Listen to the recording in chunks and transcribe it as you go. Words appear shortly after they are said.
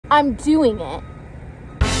I'm doing it.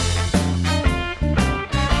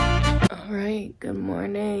 All right, good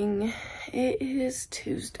morning. It is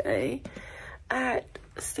Tuesday at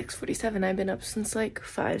 6:47. I've been up since like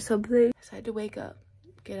 5 something. I had to wake up,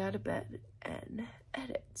 get out of bed, and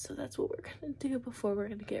edit. So that's what we're gonna do before we're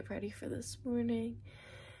gonna get ready for this morning.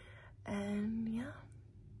 And yeah.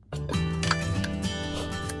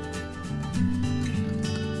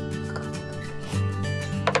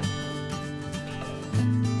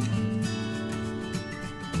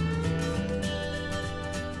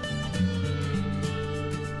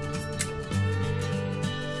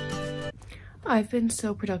 I've been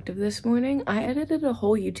so productive this morning. I edited a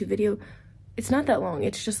whole YouTube video. It's not that long,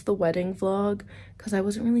 it's just the wedding vlog because I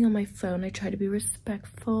wasn't really on my phone. I tried to be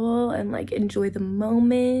respectful and like enjoy the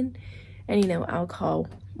moment. And you know, alcohol,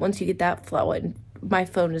 once you get that flowing, my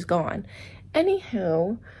phone is gone.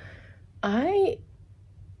 Anyhow, I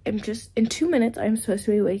am just, in 2 minutes, I'm supposed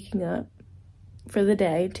to be waking up for the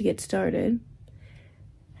day to get started.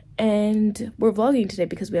 And we're vlogging today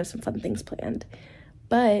because we have some fun things planned.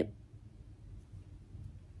 But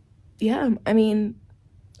yeah, I mean,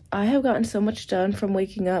 I have gotten so much done from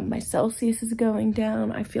waking up. My Celsius is going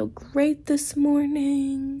down. I feel great this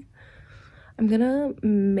morning. I'm gonna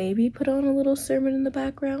maybe put on a little sermon in the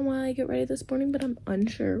background while I get ready this morning, but I'm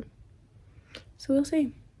unsure. So we'll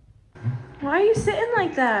see. Why are you sitting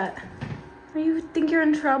like that? You think you're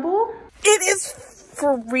in trouble? It is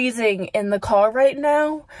freezing in the car right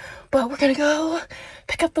now, but we're gonna go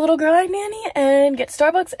pick up the little girl and Nanny and get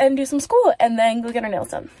Starbucks and do some school and then go get our nails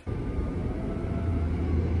done.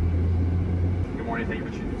 Thank you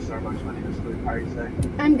for choosing Starbucks. My name is Luke. How are you today?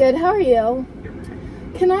 I'm good. How are you?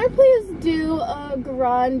 Can I please do a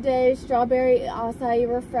grande strawberry acai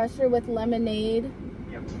refresher with lemonade?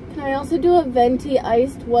 Yep. Can I also do a venti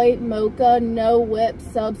iced white mocha, no whip,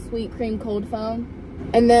 sub sweet cream cold foam?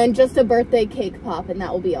 And then just a birthday cake pop, and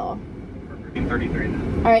that will be all. 33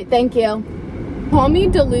 now. All right, thank you. Call me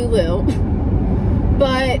Delulu,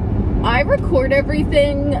 but I record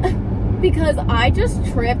everything because I just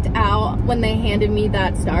tripped out when they handed me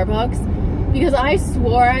that Starbucks because I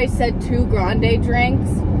swore I said 2 grande drinks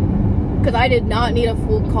because I did not need a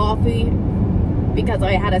full coffee because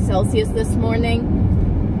I had a Celsius this morning.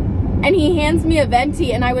 And he hands me a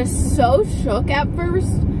venti and I was so shook at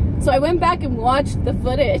first. So I went back and watched the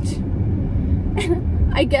footage.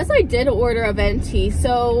 And I guess I did order a venti,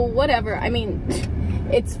 so whatever. I mean,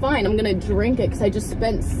 it's fine. I'm gonna drink it because I just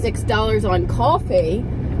spent $6 on coffee.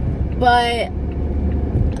 But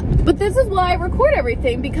this is why I record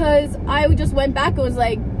everything, because I just went back and was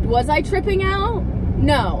like, was I tripping out?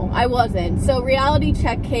 No, I wasn't. So reality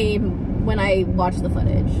check came when I watched the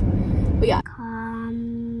footage. But yeah.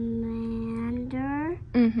 Commander.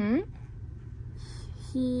 Mm-hmm.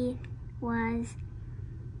 He was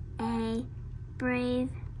a brave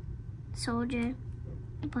soldier,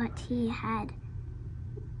 but he had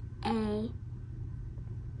a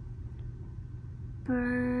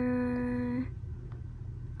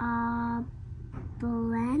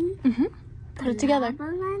Put it together.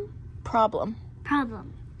 Problem.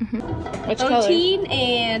 Which 13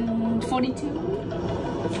 and 42.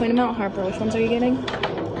 Point them out, Harper. Which ones are you getting?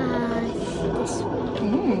 This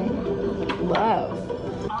one. Love.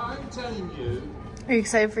 Are you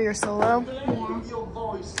excited for your solo? Yeah.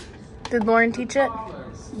 Did Lauren teach it?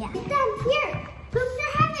 Yeah. Here. Who's to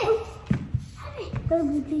heaven?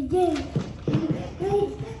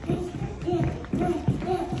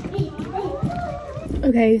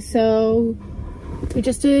 Okay, so we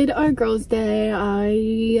just did our girls' day.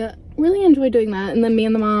 I really enjoyed doing that. And then me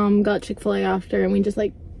and the mom got Chick-fil-A after and we just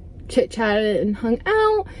like chit-chatted and hung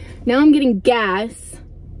out. Now I'm getting gas.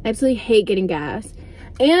 I absolutely hate getting gas.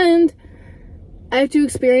 And I have to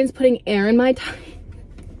experience putting air in my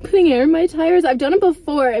tires. I've done it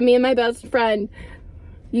before, and me and my best friend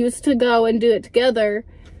used to go and do it together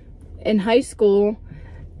in high school.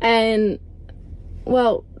 And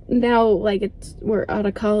well, now like we're out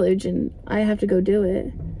of college and I have to go do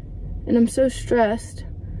it. And I'm so stressed.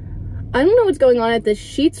 I don't know what's going on at the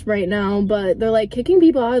Sheetz right now, but they're like kicking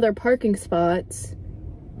people out of their parking spots.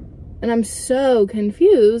 And I'm so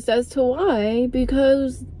confused as to why,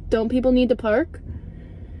 because don't people need to park?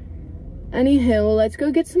 Anyhow, let's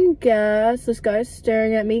go get some gas. This guy's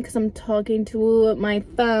staring at me because I'm talking to my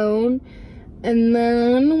phone. And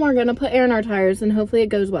then we're gonna put air in our tires and hopefully it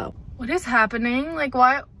goes well. What is happening? Like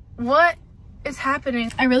what is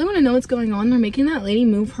happening? I really want to know what's going on. They're making that lady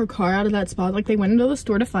move her car out of that spot. Like they went into the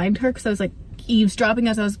store to find her because I was like eavesdropping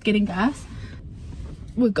as I was getting gas.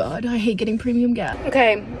 Oh God, I hate getting premium gas.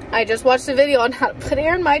 Okay, I just watched a video on how to put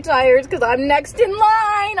air in my tires because I'm next in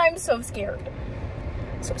line. I'm so scared.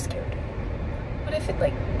 so scared. What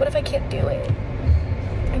if I can't do it?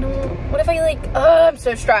 What if I I'm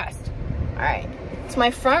so stressed. All right, it's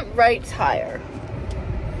my front right tire.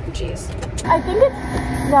 Jeez. I think it's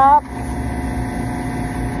stopped.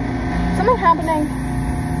 Something happening.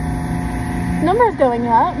 Number's going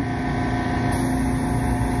up.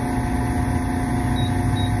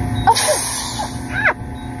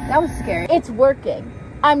 That was scary. It's working.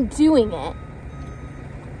 I'm doing it.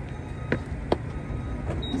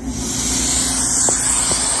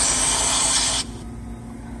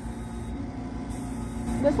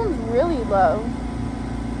 This one's really low.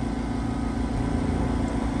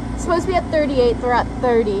 It's supposed to be at 38, they're at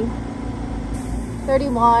 30.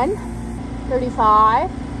 31,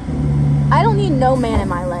 35. I don't need no man in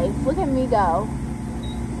my life. Look at me go.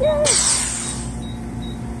 Yay!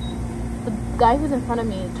 The guy who's in front of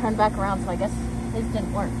me turned back around, so I guess his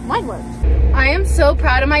didn't work. Mine worked. I am so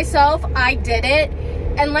proud of myself. I did it.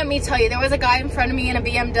 And let me tell you, there was a guy in front of me in a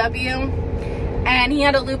BMW, and he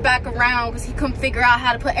had to loop back around because he couldn't figure out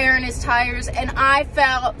how to put air in his tires. And I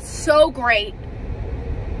felt so great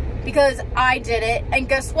because I did it. And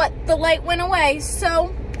guess what? The light went away.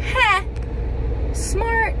 So,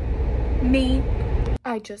 smart me.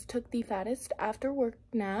 I just took the fattest after work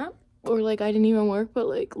nap. Or I didn't even work, but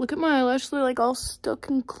look at my eyelash, they're all stuck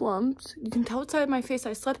in clumps. You can tell inside my face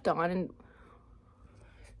I slept on, and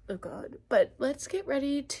oh god. But let's get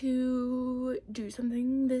ready to do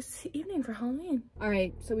something this evening for Halloween. All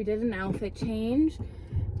right, so we did an outfit change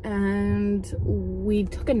and we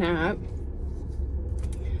took a nap,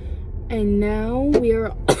 and now we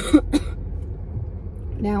are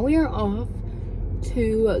off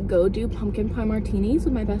to go do pumpkin pie martinis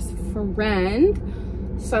with my best friend.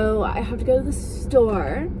 So I have to go to the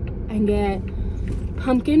store and get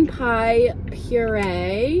pumpkin pie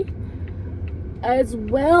puree as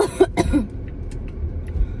well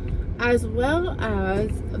as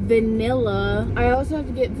vanilla. I also have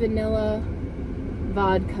to get vanilla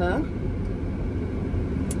vodka.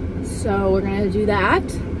 So we're gonna do that.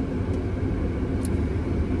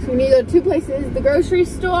 So we need to go to two places, the grocery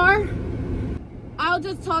store. I'll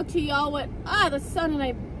just talk to y'all what, the sun, and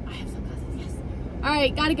I have sunglasses, yes. All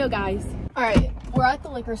right, gotta go, guys. All right, we're at the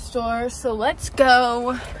liquor store, so let's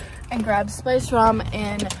go and grab spice rum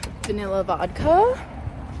and vanilla vodka.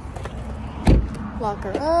 Lock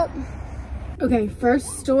her up. Okay,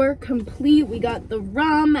 first store complete. We got the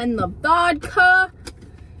rum and the vodka.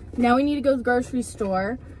 Now we need to go to the grocery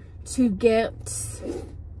store to get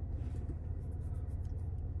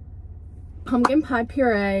pumpkin pie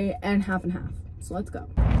puree and half and half. So let's go.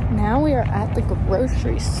 Now we are at the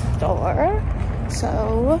grocery store.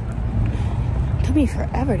 So it took me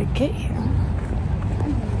forever to get here.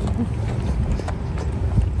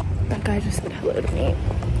 That guy just said hello to me.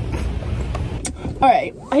 All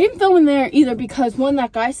right, I didn't film in there either because one,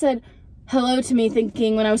 that guy said hello to me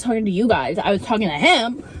thinking when I was talking to you guys, I was talking to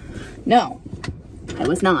him. No, I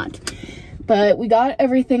was not. But we got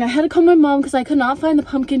everything. I had to call my mom because I could not find the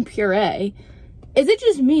pumpkin puree. Is it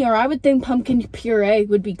just me, or I would think pumpkin puree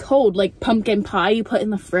would be cold, like pumpkin pie you put in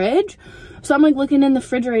the fridge? So I'm looking in the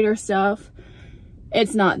refrigerator stuff.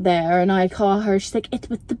 It's not there, and I call her. She's like, it's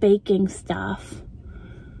with the baking stuff.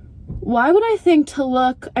 Why would I think to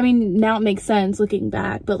look? I mean, now it makes sense looking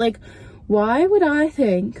back, but why would I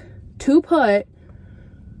think to put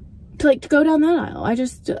to go down that aisle? I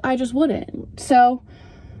just wouldn't. So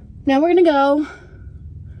now we're gonna go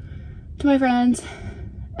to my friends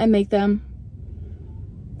and make them.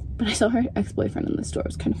 But I saw her ex-boyfriend in the store. It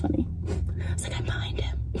was kind of funny. I was like, I'm behind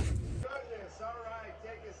him.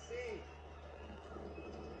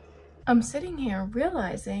 I'm sitting here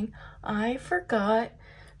realizing I forgot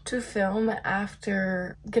to film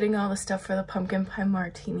after getting all the stuff for the pumpkin pie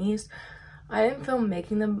martinis. I didn't film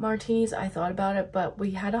making the martinis. I thought about it, but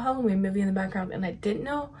we had a Halloween movie in the background and I didn't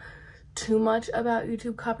know too much about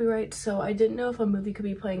YouTube copyright, so I didn't know if a movie could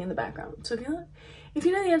be playing in the background. So if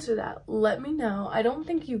you know the answer to that, let me know. I don't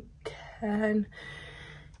think you can.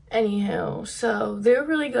 Anywho, so they're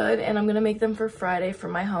really good, and I'm gonna make them for Friday for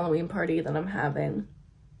my Halloween party that I'm having.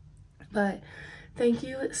 But thank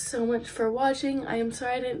you so much for watching. I am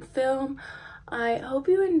sorry I didn't film. I hope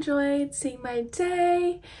you enjoyed seeing my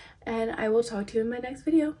day, and I will talk to you in my next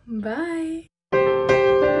video. Bye!